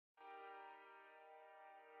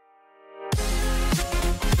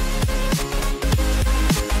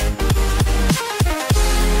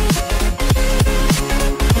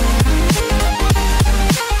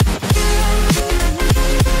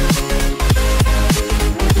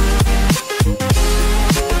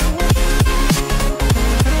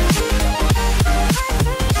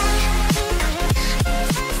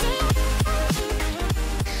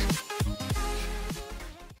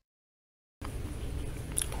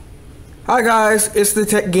Hi guys, it's the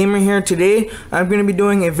Tech Gamer here. Today I'm going to be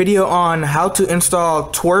doing a video on how to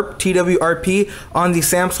install TWRP on the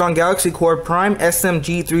Samsung Galaxy Core Prime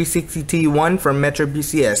SM-G360T1 from Metro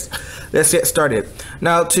PCS. Let's get started.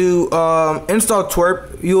 Now to install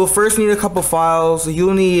TWRP, you will first need a couple files.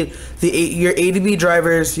 You'll need your ADB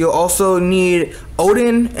drivers. You'll also need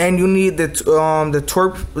Odin, and you need the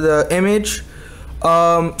TWRP, the image.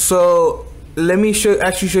 So let me show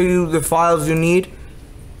you the files you need.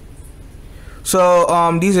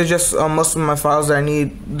 So these are just most of my files that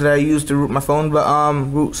I use to root my phone, but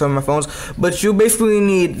root some of my phones. But you basically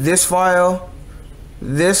need this file,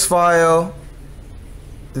 this one,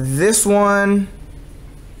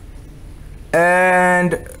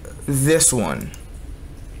 and this one.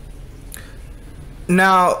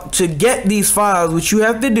 Now to get these files, what you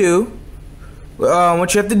have to do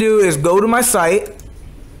is go to my site,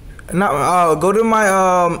 go to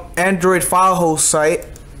my Android file host site.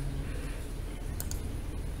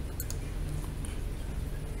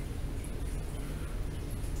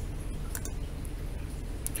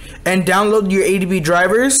 And download your ADB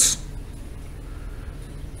drivers.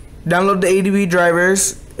 Download the ADB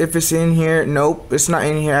drivers. If it's in here, nope, it's not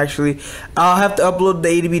in here actually. I'll have to upload the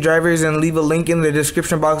ADB drivers and leave a link in the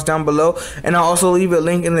description box down below. And I'll also leave a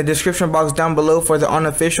link in the description box down below for the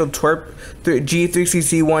unofficial TWRP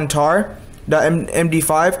G360T1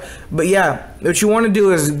 tar.md5. But yeah, what you want to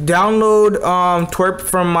do is download TWRP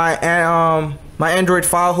from my Android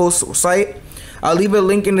file host site. I'll leave a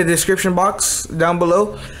link in the description box down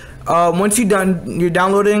below. Once you're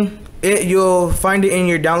downloading it, you'll find it in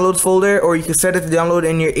your downloads folder, or you can set it to download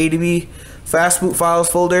in your ADB Fastboot files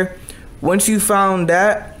folder. Once you did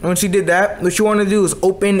that, what you want to do is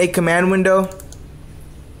open a command window.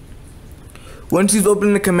 Once you've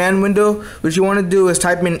opened the command window, what you want to do is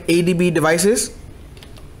type in ADB devices.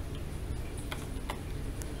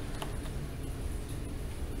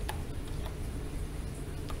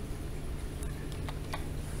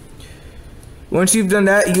 Once you've done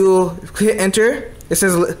that, you'll hit enter.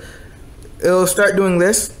 It'll start doing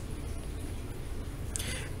this.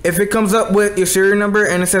 If it comes up with your serial number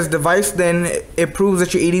and it says device, then it proves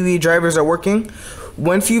that your ADB drivers are working.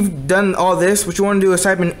 Once you've done all this, what you want to do is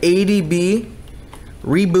type in ADB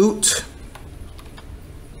reboot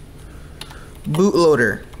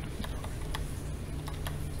bootloader.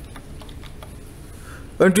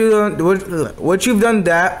 Once you've done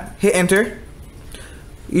that, hit enter.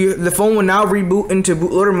 The phone will now reboot into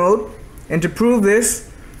bootloader mode. And to prove this,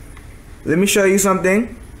 let me show you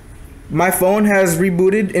something. My phone has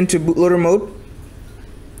rebooted into bootloader mode.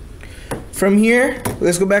 From here,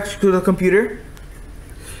 let's go back to the computer.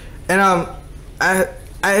 And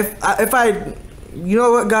you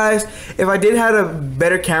know what, guys? If I did have a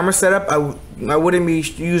better camera setup, I wouldn't be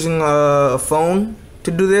using a phone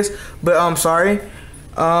to do this. But I'm sorry.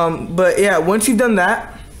 But yeah, once you've done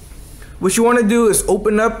that, what you want to do is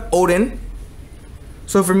open up Odin.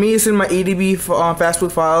 So for me, it's in my ADB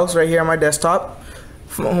Fastboot files right here on my desktop.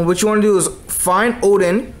 What you want to do is find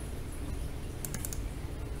Odin,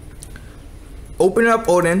 open up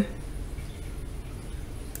Odin,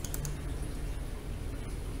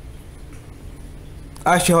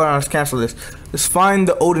 actually hold on, let's cancel this. Let's find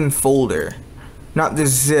the Odin folder, not the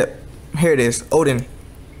zip. Here it is, Odin.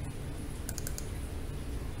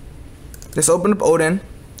 Let's open up Odin.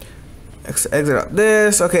 Exit out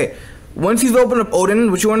this. Okay, once you've opened up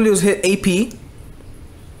Odin, what you want to do is hit AP.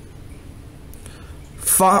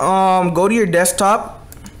 Go to your desktop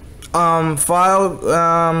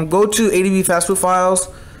file. Go to ADB Fastboot files.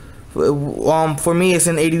 For me, it's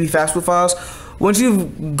in ADB Fastboot files. Once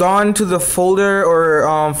you've gone to the folder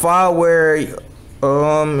or file where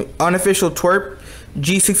unofficial TWRP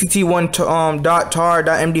G360T1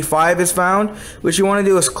 .tar.md5 is found, what you want to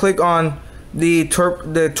do is click on the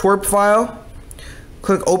TWRP file,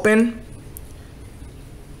 click open.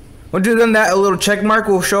 Once you've done that, a little check mark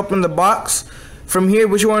will show up in the box. From here,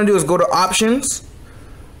 what you want to do is go to options,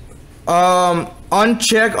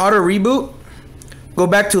 uncheck auto reboot, go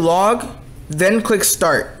back to log, then click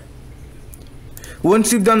start.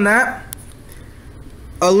 Once you've done that,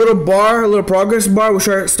 a little progress bar will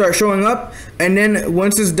start showing up, and then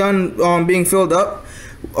once it's done being filled up,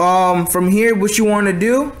 from here, what you want to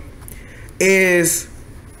do is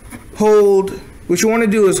hold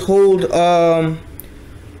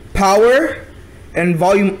power and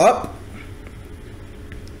volume up.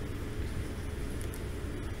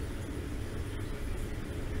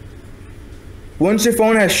 Once your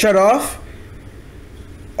phone has shut off,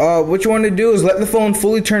 what you want to do is let the phone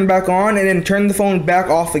fully turn back on and then turn the phone back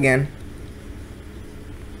off again.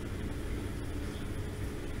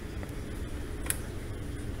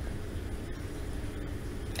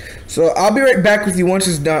 So I'll be right back with you once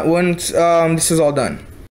it's done. Once this is all done.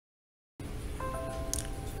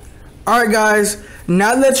 Alright guys,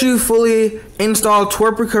 now that you fully installed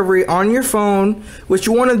TWRP Recovery on your phone, what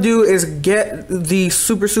you want to do is get the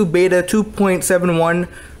SuperSU Beta 2.71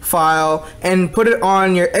 file and put it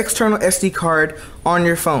on your external SD card on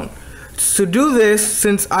your phone. To do this,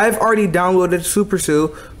 since I've already downloaded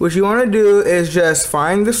SuperSU, what you want to do is just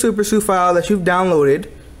find the SuperSU file that you've downloaded.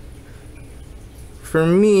 For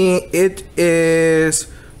me, it is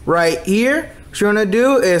right here. What you want to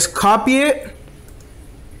do is copy it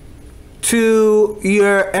to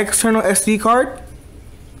your external SD card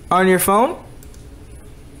on your phone.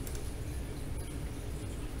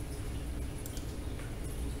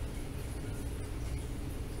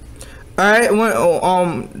 Alright,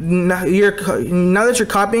 now that you're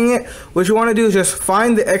copying it, what you want to do is just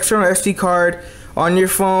find the external SD card on your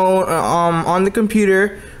phone, on the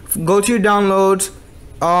computer, go to your downloads,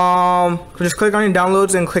 just click on your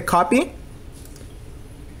downloads and click copy.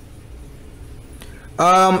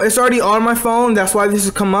 It's already on my phone. That's why this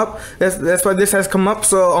has come up. That's why this has come up.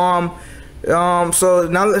 So so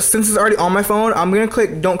now since it's already on my phone, I'm gonna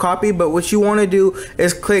click don't copy. But what you want to do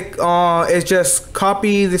is click is just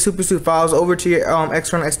copy the SuperSU files over to your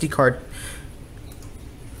external SD card.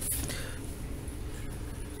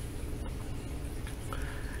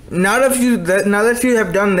 Now that you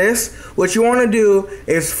have done this, what you want to do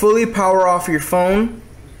is fully power off your phone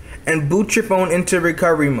and boot your phone into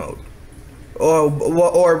recovery mode.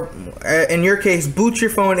 Or in your case, boot your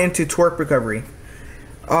phone into TWRP Recovery.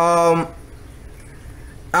 I'll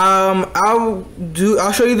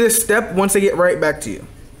show you this step once I get right back to you.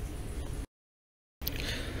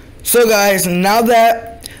 So guys, now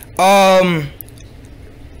that oh,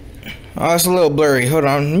 it's a little blurry. Hold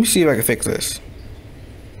on, let me see if I can fix this.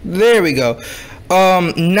 There we go.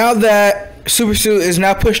 Now that SuperSU is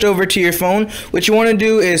now pushed over to your phone, what you want to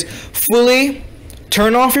do is fully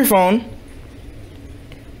turn off your phone.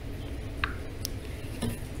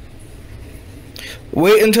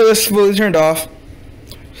 Wait until it's fully turned off.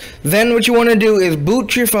 Then what you want to do is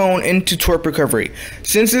boot your phone into TWRP Recovery.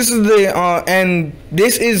 Since this is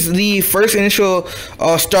the first initial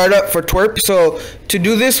startup for TWRP, so to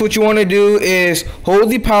do this, what you want to do is hold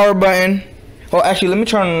the power button. Oh, actually, let me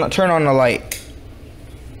turn on the light.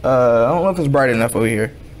 I don't know if it's bright enough over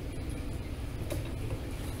here.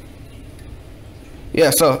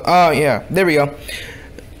 Yeah. So yeah, there we go.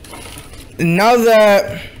 Now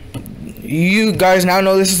that you guys now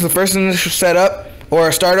know this is the first initial setup or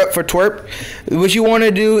startup for TWRP, what you want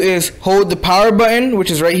to do is hold the power button, which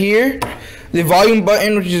is right here, the volume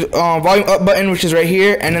button, which is volume up button, which is right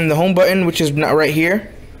here, and then the home button, which is not right here.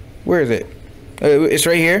 Where is it? It's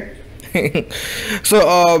right here.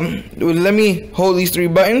 So let me hold these three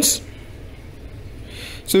buttons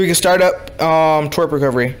so we can start up TWRP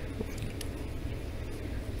Recovery.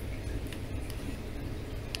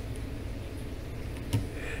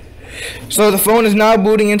 So the phone is now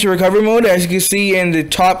booting into recovery mode. As you can see in the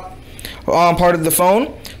top part of the phone,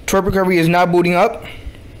 TWRP Recovery is now booting up.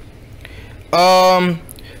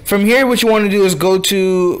 From here, what you want to do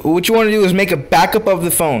is make a backup of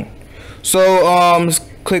the phone. So just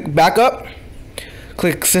click backup,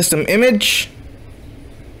 click system image.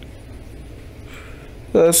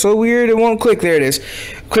 So weird, it won't click. There it is.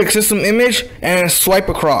 Click system image and swipe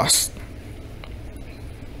across.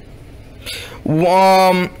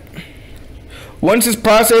 Once this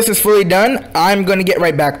process is fully done, I'm going to get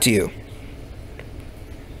right back to you.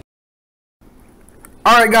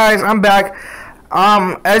 Alright guys, I'm back.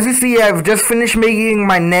 As you see, I've just finished making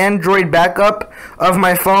my Nandroid backup of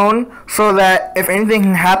my phone so that if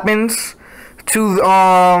anything happens to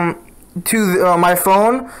my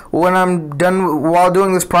phone when I'm done while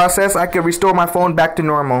doing this process, I can restore my phone back to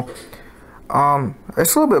normal.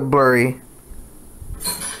 It's a little bit blurry.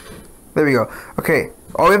 There we go. Okay.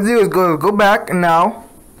 All we have to do is go back now.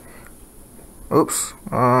 Oops.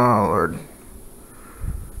 Oh Lord.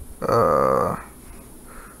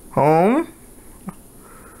 Home.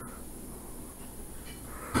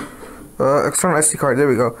 External SD card. There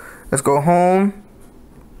we go. Let's go home.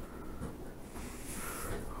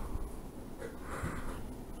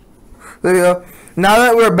 There we go. Now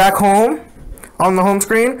that we're back home on the home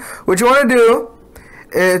screen, what you want to do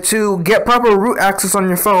to get proper root access on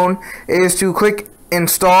your phone is to click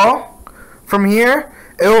install. From here,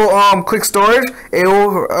 it will click storage.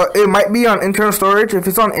 It might be on internal storage. If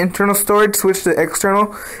it's on internal storage, switch to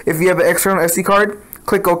external. If you have an external SD card,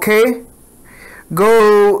 click OK.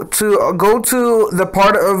 Go to the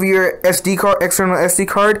part of your SD card, external SD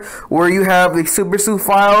card, where you have the SuperSU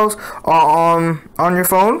files on your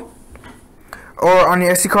phone. or on the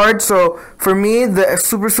SD card. So for me, the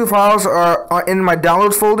SuperSU files are in my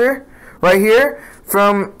downloads folder right here.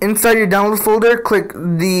 From inside your downloads folder, click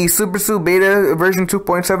the SuperSU beta version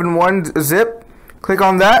 2.71 zip. Click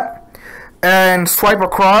on that and swipe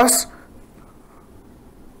across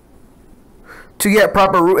to get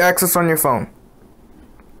proper root access on your phone.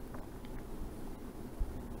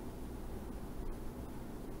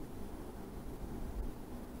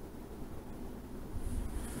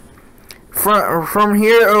 From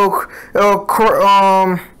here, it'll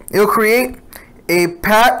create a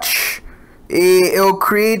patch. It'll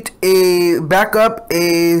create a backup,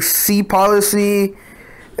 a C policy.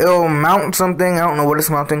 It'll mount something. I don't know what it's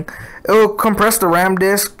mounting. It'll compress the RAM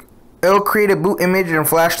disk. It'll create a boot image and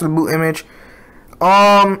flash the boot image.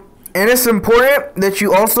 And it's important that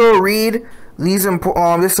you also read these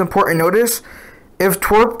this important notice. If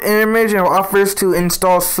TWRP image offers to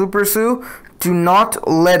install SuperSU, do not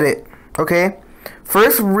let it. Okay.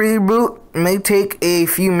 First reboot may take a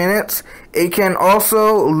few minutes. It can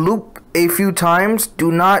also loop a few times.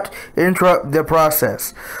 Do not interrupt the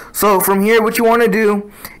process. So from here, what you want to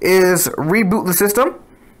do is reboot the system,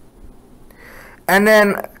 and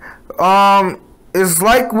then it's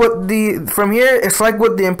like what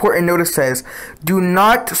the important notice says. Do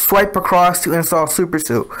not swipe across to install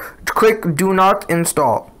SuperSU. Click do not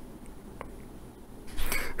install.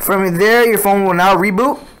 From there, your phone will now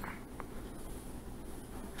reboot.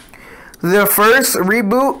 The first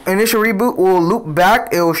initial reboot will loop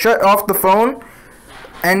back. It will shut off the phone,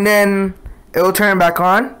 and then it will turn back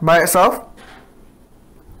on by itself.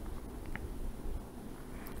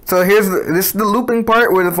 So this is the looping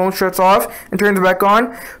part where the phone shuts off and turns back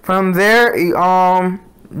on. From there,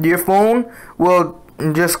 your phone will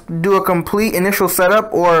just do a complete initial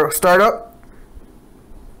setup or startup.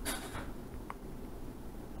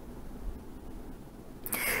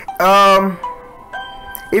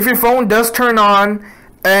 If your phone does turn on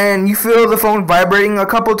and you feel the phone vibrating a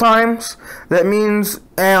couple times, that means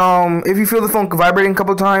if you feel the phone vibrating a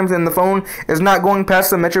couple times and the phone is not going past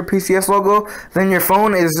the Metro PCS logo, then your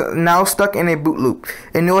phone is now stuck in a boot loop,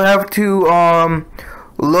 and you'll have to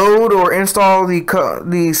load or install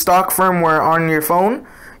the stock firmware on your phone.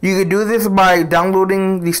 You could do this by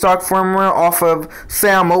downloading the stock firmware off of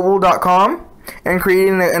sammobile.com and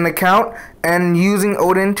creating an account and using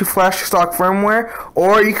Odin to flash stock firmware,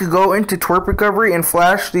 or you could go into TWRP Recovery and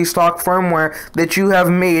flash the stock firmware that you have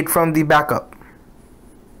made from the backup.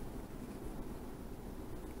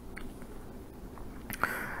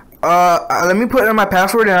 Let me put in my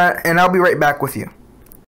password and I'll be right back with you.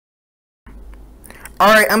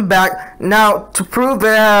 Alright, I'm back. Now, to prove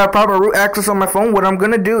that I have proper root access on my phone, what I'm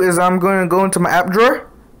going to do is I'm going to go into my app drawer.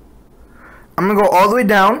 I'm going to go all the way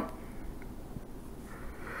down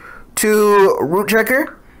to root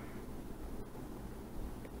checker.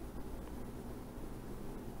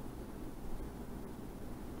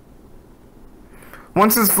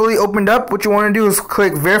 Once it's fully opened up, what you want to do is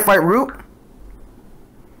click verify root.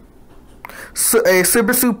 So a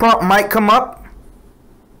SuperSU prompt might come up.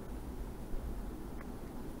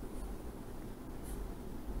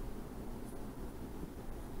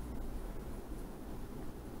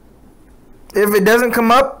 If it doesn't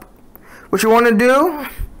come up, what you want to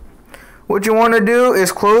do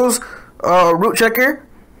is close root checker.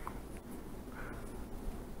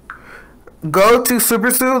 Go to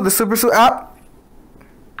SuperSU, the SuperSU app.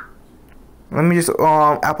 Let me just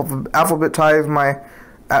alphabetize my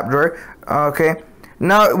app drawer. Okay.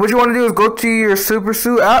 Now, what you want to do is go to your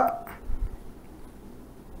SuperSU app.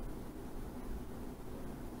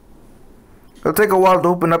 It'll take a while to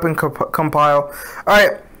open up and compile.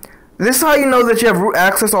 Alright. This is how you know that you have root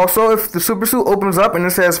access. Also, if the SuperSU opens up and it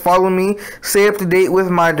says follow me, stay up to date with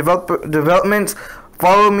my developments,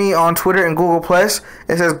 follow me on Twitter and Google+. It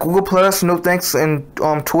says Google+, no thanks, and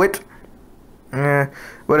Twit.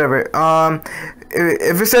 Whatever.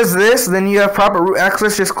 If it says this, then you have proper root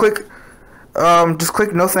access. Just click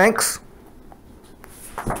no thanks.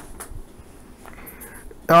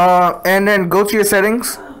 And then go to your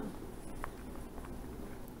settings.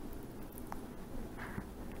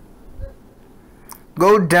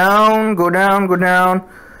 Go down.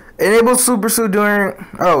 Enable SuperSU during.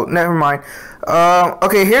 Oh, never mind.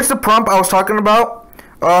 Okay, here's the prompt I was talking about.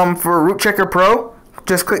 For Root Checker Pro,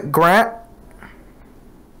 just click grant.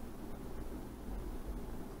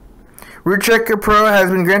 Root Checker Pro has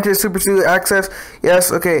been granted SuperSU access.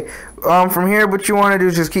 Yes. Okay. From here, what you want to do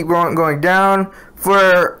is just keep going down.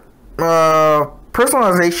 For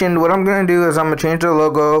personalization, what I'm gonna do is I'm gonna change the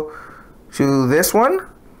logo to this one.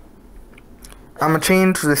 I'm gonna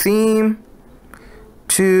change the theme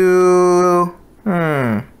to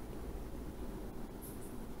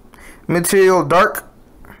Material dark.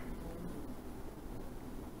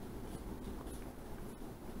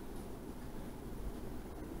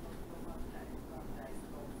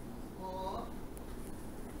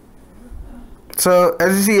 So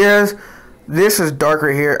as you see, this is dark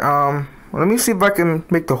right here. Let me see if I can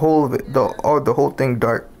make the whole of it, the whole thing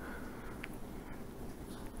dark.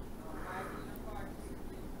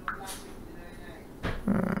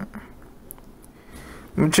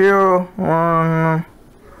 Material.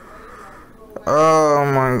 Oh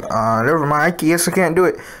my god, never mind. I guess I can't do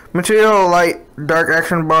it. Material light, dark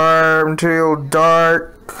action bar. Material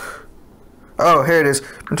dark. Oh, here it is.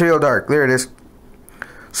 Material dark. There it is.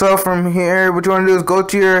 So from here, what you want to do is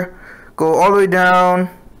go all the way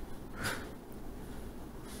down.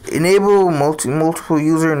 Enable multiple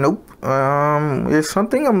user. Nope. It's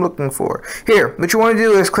something I'm looking for. Here, what you want to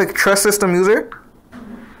do is click Trust System User,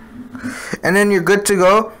 and then you're good to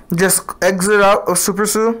go. Just exit out of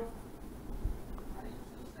SuperSU.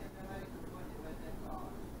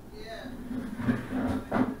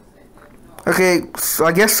 Okay, so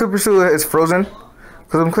I guess SuperSU is frozen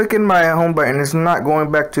because I'm clicking my home button. It's not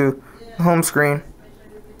going back to the home screen.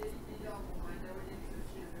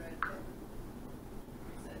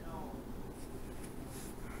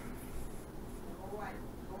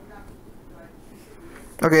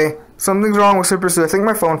 Okay, something's wrong with SuperSU. I think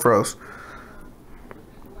my phone froze.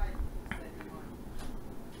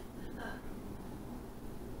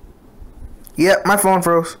 Yep, my phone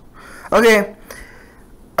froze. Okay.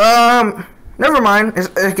 Never mind.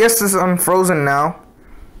 I guess it's unfrozen now.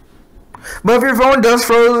 But if your phone does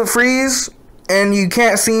freeze and you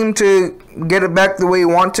can't seem to get it back the way you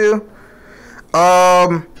want to,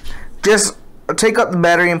 just take out the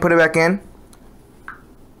battery and put it back in.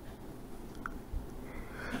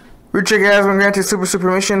 Root checker has been granted SuperSU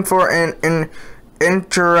permission for an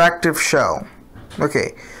interactive shell.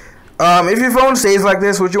 Okay. If your phone stays like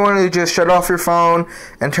this, what you want to do is just shut off your phone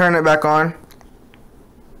and turn it back on.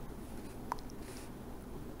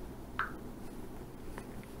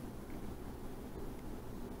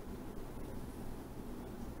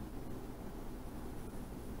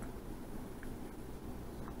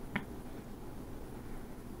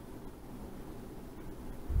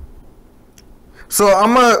 So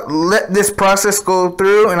I'm going to let this process go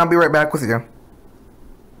through and I'll be right back with you.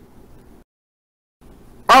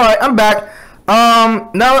 Alright, I'm back.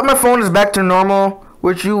 Now that my phone is back to normal,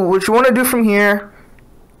 what you want to do from here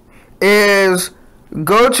is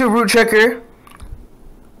go to root checker.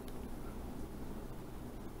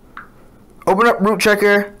 Open up root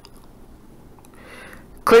checker.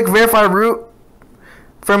 Click verify root.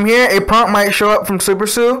 From here, a prompt might show up from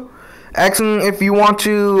SuperSU asking if you want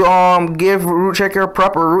to give root checker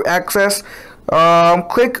proper root access.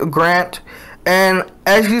 Click grant, and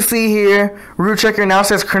as you see here, root checker now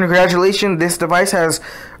says congratulations, this device has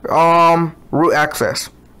root access.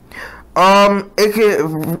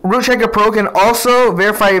 Root checker pro can also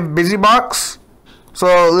verify BusyBox.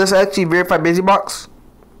 So let's actually verify BusyBox.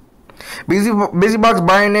 BusyBox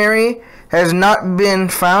binary has not been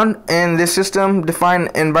found in this system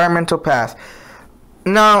defined environmental path.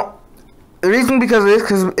 Now, the reason because of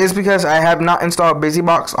this is because I have not installed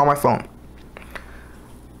BusyBox on my phone.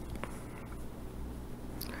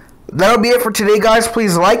 That'll be it for today, guys.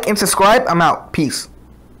 Please like and subscribe. I'm out. Peace.